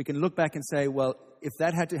 because we can look back and say, well, if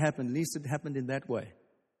that had to happen, at least it happened in that way.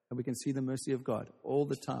 And we can see the mercy of God all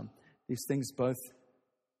the time. These things both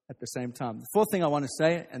at the same time. The fourth thing I want to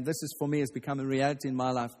say, and this is for me, has become a reality in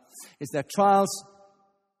my life, is that trials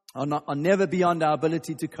are never beyond our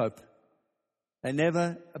ability to cope. They're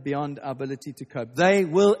never beyond our ability to cope. They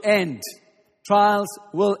will end. Trials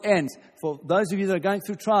will end. For those of you that are going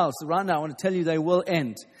through trials right now, I want to tell you they will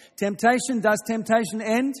end. Temptation, does temptation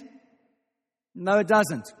end? No, it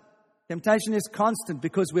doesn't. Temptation is constant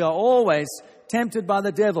because we are always tempted by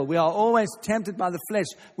the devil. We are always tempted by the flesh.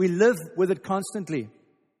 We live with it constantly.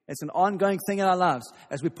 It's an ongoing thing in our lives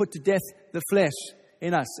as we put to death the flesh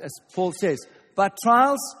in us, as Paul says. But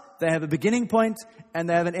trials, they have a beginning point and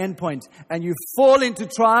they have an end point. And you fall into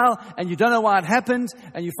trial and you don't know why it happened,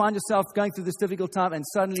 and you find yourself going through this difficult time and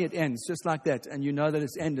suddenly it ends just like that. And you know that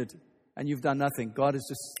it's ended and you've done nothing. God has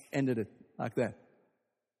just ended it like that.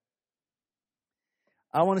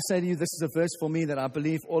 I want to say to you, this is a verse for me that I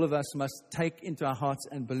believe all of us must take into our hearts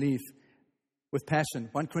and believe with passion.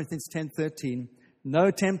 1 Corinthians 10:13.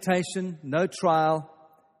 No temptation, no trial.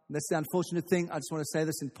 And that's the unfortunate thing. I just want to say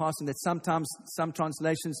this in passing, that sometimes some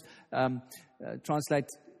translations translate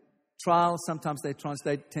trial, sometimes they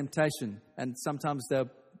translate temptation. And sometimes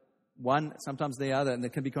they're one, sometimes the other. And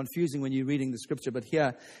it can be confusing when you're reading the scripture. But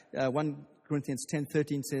here, 1 Corinthians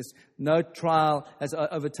 10:13 says, no trial has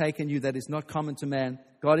overtaken you that is not common to man.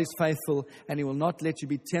 God is faithful, and He will not let you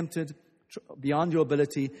be tempted beyond your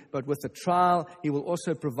ability, but with the trial, He will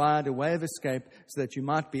also provide a way of escape so that you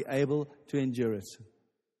might be able to endure it.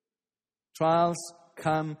 Trials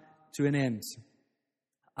come to an end.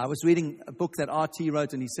 I was reading a book that R.T.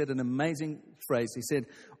 wrote, and he said an amazing phrase. He said,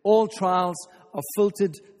 all trials are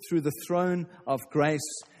filtered through the throne of grace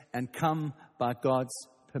and come by God's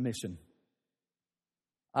permission.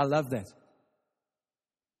 I love that.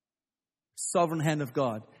 Sovereign hand of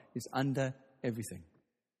God is under everything.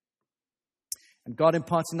 And God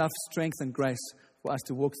imparts enough strength and grace for us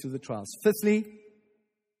to walk through the trials. Fifthly,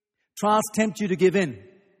 trials tempt you to give in.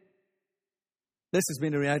 This has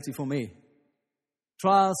been a reality for me.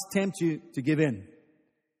 Trials tempt you to give in.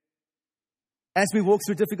 As we walk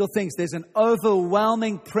through difficult things, there's an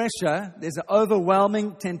overwhelming pressure, there's an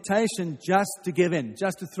overwhelming temptation just to give in,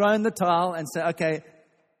 just to throw in the towel and say, okay,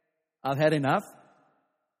 I've had enough.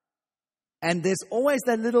 And there's always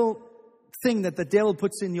that little thing that the devil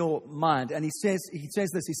puts in your mind. And he says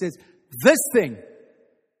this thing,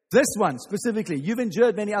 this one specifically, you've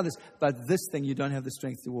endured many others, but this thing you don't have the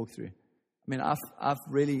strength to walk through. I mean, I've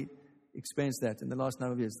really experienced that in the last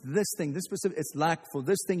number of years. This thing, this specific, it's like for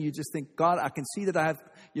this thing, you just think, God, I can see that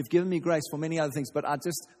you've given me grace for many other things, but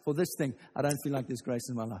for this thing, I don't feel like there's grace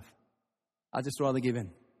in my life. I'd just rather give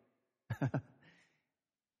in.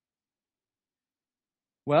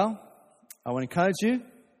 Well, I want to encourage you.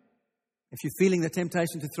 If you're feeling the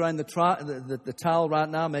temptation to throw in the towel right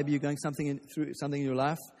now, maybe you're going through something in your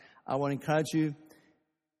life, I want to encourage you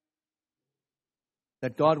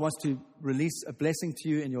that God wants to release a blessing to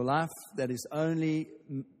you in your life that is only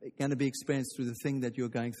going to be experienced through the thing that you're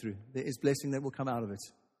going through. There is blessing that will come out of it.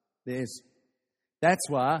 There is. That's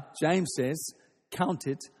why James says, count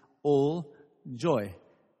it all joy.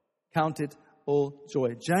 Count it all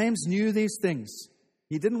joy. James knew these things.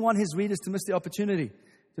 He didn't want his readers to miss the opportunity,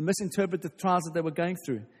 to misinterpret the trials that they were going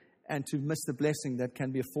through, and to miss the blessing that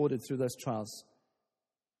can be afforded through those trials.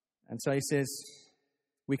 And so he says,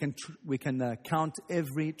 we can count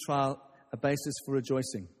every trial a basis for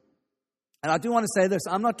rejoicing. And I do want to say this.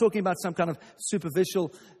 I'm not talking about some kind of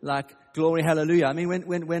superficial, like, glory, hallelujah. I mean,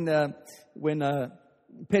 when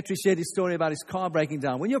Petri shared his story about his car breaking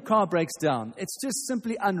down. When your car breaks down, it's just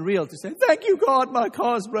simply unreal to say, thank you, God, my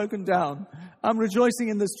car's broken down. I'm rejoicing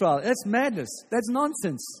in this trial. That's madness. That's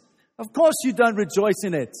nonsense. Of course you don't rejoice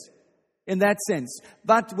in it, in that sense.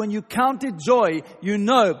 But when you count it joy, you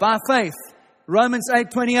know by faith, Romans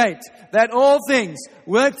 8:28, that all things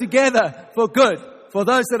work together for good, for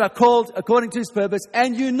those that are called according to His purpose.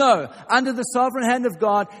 And you know, under the sovereign hand of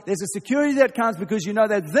God, there's a security that comes because you know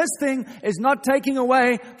that this thing is not taking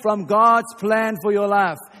away from God's plan for your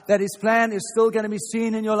life. That His plan is still going to be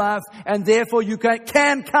seen in your life. And therefore you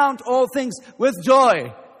can count all things with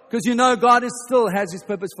joy. Because you know God still has His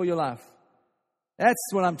purpose for your life.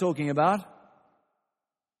 That's what I'm talking about.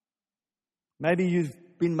 Maybe you've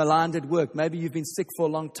been maligned at work. Maybe you've been sick for a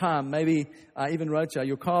long time. Maybe even Rocha,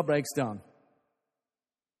 your car breaks down.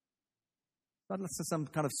 Not some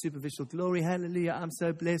kind of superficial glory, hallelujah, I'm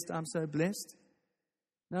so blessed, I'm so blessed.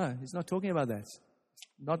 No, he's not talking about that.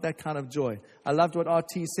 Not that kind of joy. I loved what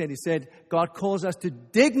R.T. said. He said, God calls us to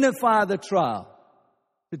dignify the trial.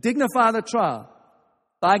 To dignify the trial.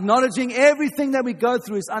 By acknowledging everything that we go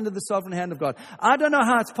through is under the sovereign hand of God. I don't know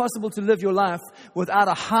how it's possible to live your life without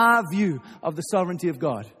a high view of the sovereignty of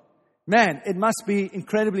God. Man, it must be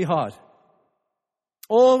incredibly hard.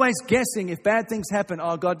 Always guessing if bad things happen,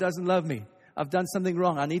 oh, God doesn't love me. I've done something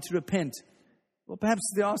wrong. I need to repent. Well, perhaps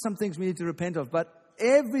there are some things we need to repent of, but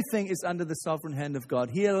everything is under the sovereign hand of God.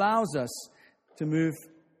 He allows us to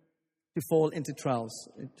fall into trials.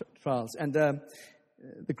 And the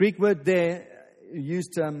Greek word there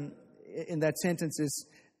used in that sentence is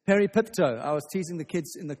peripipto. I was teasing the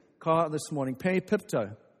kids in the car this morning.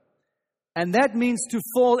 Peripipto. And that means to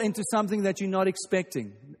fall into something that you're not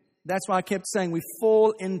expecting. That's why I kept saying we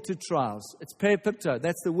fall into trials. It's peripipto.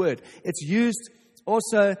 That's the word. It's used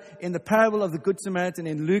also in the parable of the Good Samaritan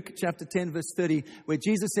in Luke chapter 10, verse 30, where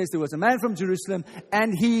Jesus says there was a man from Jerusalem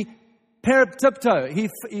and he peripipto.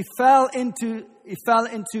 He fell into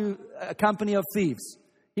a company of thieves.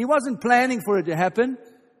 He wasn't planning for it to happen.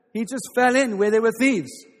 He just fell in where there were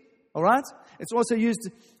thieves. All right? It's also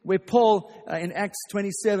used where Paul, in Acts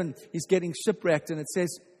 27, he's getting shipwrecked, and it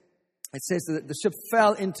says that the ship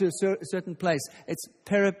fell into a certain place. It's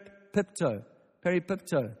peripipto.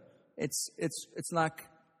 Peripipto. It's like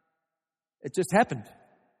it just happened.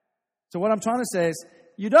 So what I'm trying to say is,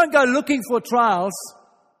 you don't go looking for trials.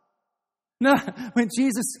 No, when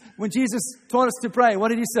Jesus taught us to pray, what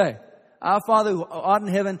did He say? Our Father who art in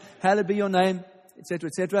heaven, hallowed be your name, etc.,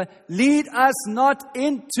 etc. Lead us not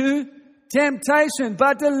into temptation,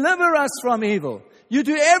 but deliver us from evil. You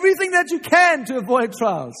do everything that you can to avoid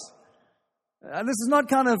trials. And this is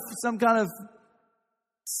not some kind of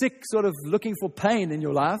sick sort of looking for pain in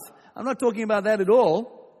your life. I'm not talking about that at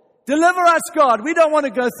all. Deliver us, God. We don't want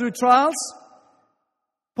to go through trials.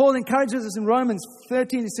 Paul encourages us in Romans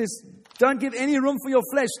 13. He says, don't give any room for your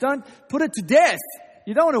flesh. Don't put it to death.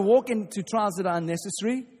 You don't want to walk into trials that are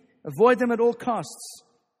unnecessary. Avoid them at all costs.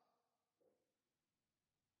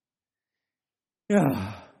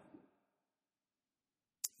 Yeah.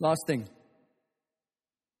 Last thing.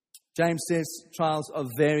 James says trials of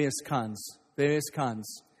various kinds.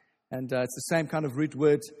 And it's the same kind of root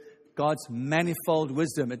word, God's manifold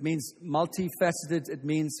wisdom. It means multifaceted, it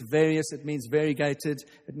means various, it means variegated,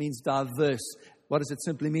 it means diverse. What does it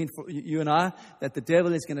simply mean for you and I? That the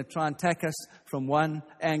devil is going to try and attack us from one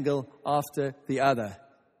angle after the other.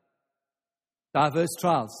 Diverse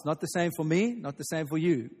trials. Not the same for me, not the same for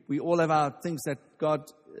you. We all have our things that God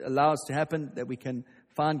allows to happen, that we can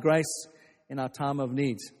find grace in our time of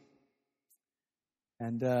need.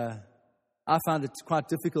 And I found it quite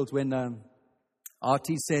difficult when RT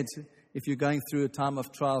said, if you're going through a time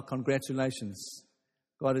of trial, congratulations.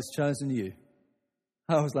 God has chosen you.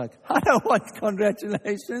 I was like, I don't want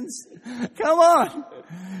congratulations. Come on.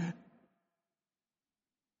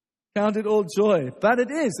 Count it all joy. But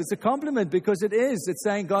it is. It's a compliment because it is. It's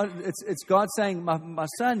saying God. It's God saying, my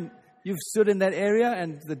son, you've stood in that area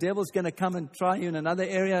and the devil's going to come and try you in another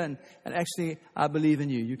area. And actually, I believe in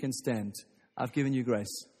you. You can stand. I've given you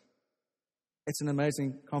grace. It's an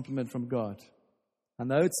amazing compliment from God. I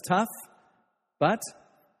know it's tough, but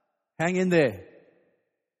hang in there.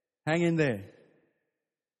 Hang in there.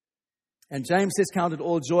 And James says, count it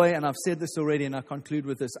all joy. And I've said this already, and I conclude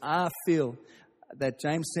with this. I feel that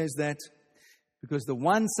James says that because the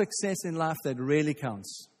one success in life that really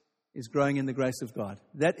counts is growing in the grace of God.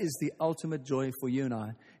 That is the ultimate joy for you and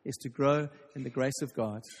I, is to grow in the grace of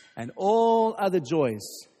God. And all other joys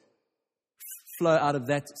flow out of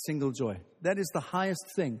that single joy. That is the highest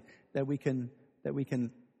thing that we can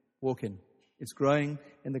walk in. It's growing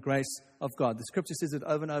in the grace of God. The Scripture says it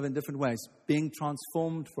over and over in different ways. Being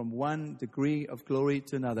transformed from one degree of glory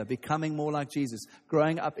to another. Becoming more like Jesus.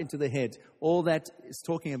 Growing up into the head. All that is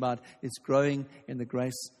talking about is growing in the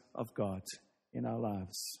grace of God in our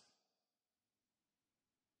lives.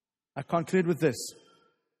 I conclude with this.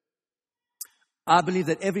 I believe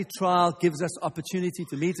that every trial gives us opportunity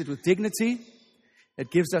to meet it with dignity. It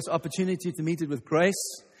gives us opportunity to meet it with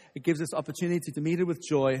grace. It gives us opportunity to meet it with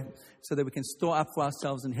joy so that we can store up for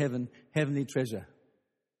ourselves in heaven, heavenly treasure.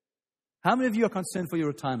 How many of you are concerned for your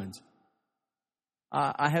retirement?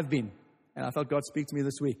 I have been, and I felt God speak to me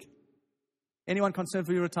this week. Anyone concerned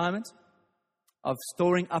for your retirement? Of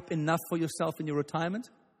storing up enough for yourself in your retirement?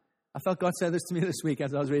 I felt God say this to me this week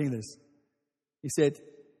as I was reading this. He said,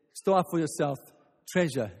 store up for yourself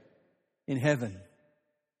treasure in heaven.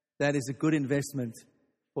 That is a good investment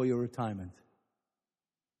for your retirement.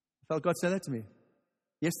 I felt God say that to me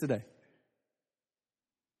yesterday.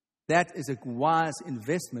 That is a wise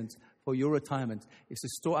investment for your retirement, is to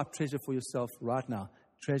store up treasure for yourself right now.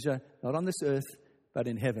 Treasure not on this earth, but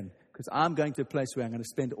in heaven. Because I'm going to a place where I'm going to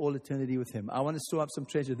spend all eternity with Him. I want to store up some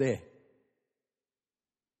treasure there.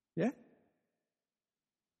 Yeah?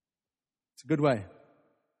 It's a good way.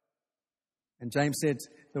 And James said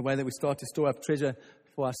the way that we start to store up treasure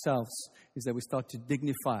for ourselves is that we start to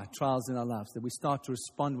dignify trials in our lives, that we start to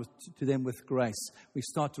respond to them with grace. We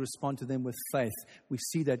start to respond to them with faith. We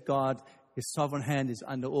see that God, His sovereign hand is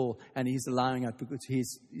under all, and He's allowing it because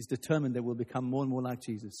He's determined that we'll become more and more like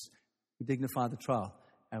Jesus. We dignify the trial,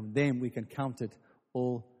 and then we can count it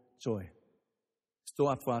all joy.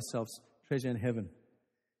 Store up for ourselves treasure in heaven.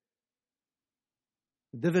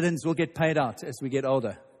 The dividends will get paid out as we get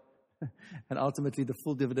older. And ultimately, the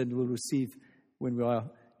full dividend we'll receive when we are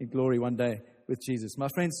in glory one day with Jesus. My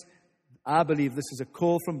friends, I believe this is a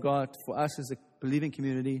call from God for us as a believing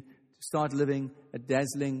community to start living a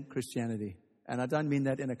dazzling Christianity. And I don't mean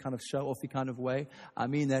that in a kind of show-offy kind of way. I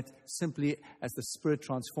mean that simply as the Spirit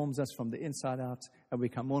transforms us from the inside out and we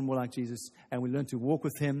become more and more like Jesus and we learn to walk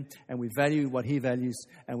with Him and we value what He values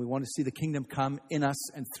and we want to see the kingdom come in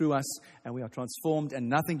us and through us and we are transformed and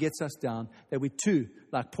nothing gets us down, that we too,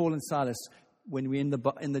 like Paul and Silas, when we're in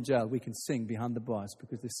the jail, we can sing behind the bars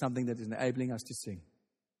because there's something that is enabling us to sing.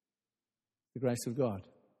 The grace of God.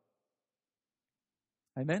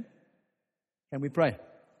 Amen? Can we pray?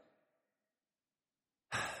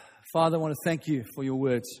 Father, I want to thank You for Your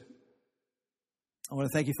words. I want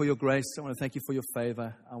to thank You for Your grace. I want to thank You for Your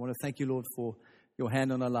favor. I want to thank You, Lord, for Your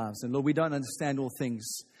hand on our lives. And Lord, we don't understand all things,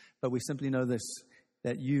 but we simply know this,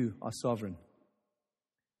 that You are sovereign.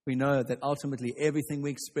 We know that ultimately everything we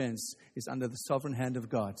experience is under the sovereign hand of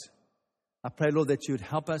God. I pray, Lord, that You would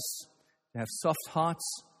help us to have soft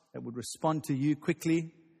hearts that would respond to You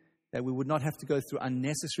quickly, that we would not have to go through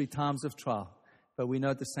unnecessary times of trial. But we know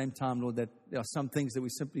at the same time, Lord, that there are some things that we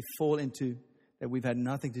simply fall into that we've had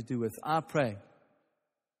nothing to do with. I pray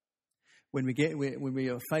when we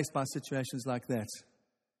are faced by situations like that,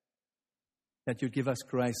 that You'd give us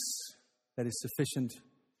grace that is sufficient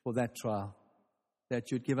for that trial.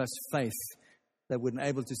 That You'd give us faith that would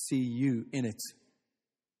enable to see You in it.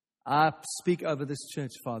 I speak over this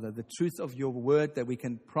church, Father, the truth of Your word that we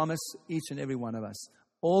can promise each and every one of us.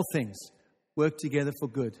 All things work together for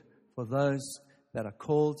good for those that are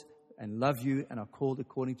called and love You and are called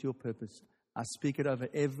according to Your purpose. I speak it over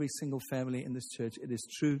every single family in this church. It is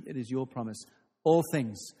true. It is Your promise. All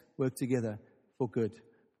things work together for good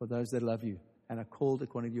for those that love You and are called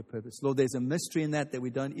according to Your purpose. Lord, there's a mystery in that we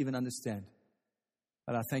don't even understand.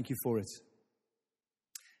 But I thank You for it.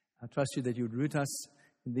 I trust You that You would root us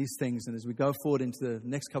in these things. And as we go forward into the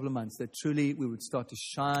next couple of months, that truly we would start to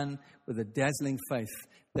shine with a dazzling faith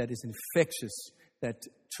that is infectious, that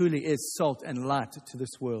truly is salt and light to this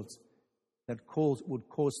world, that would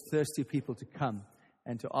cause thirsty people to come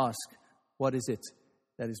and to ask, what is it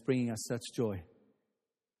that is bringing us such joy?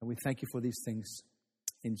 And we thank You for these things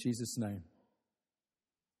in Jesus' name.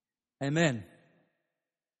 Amen.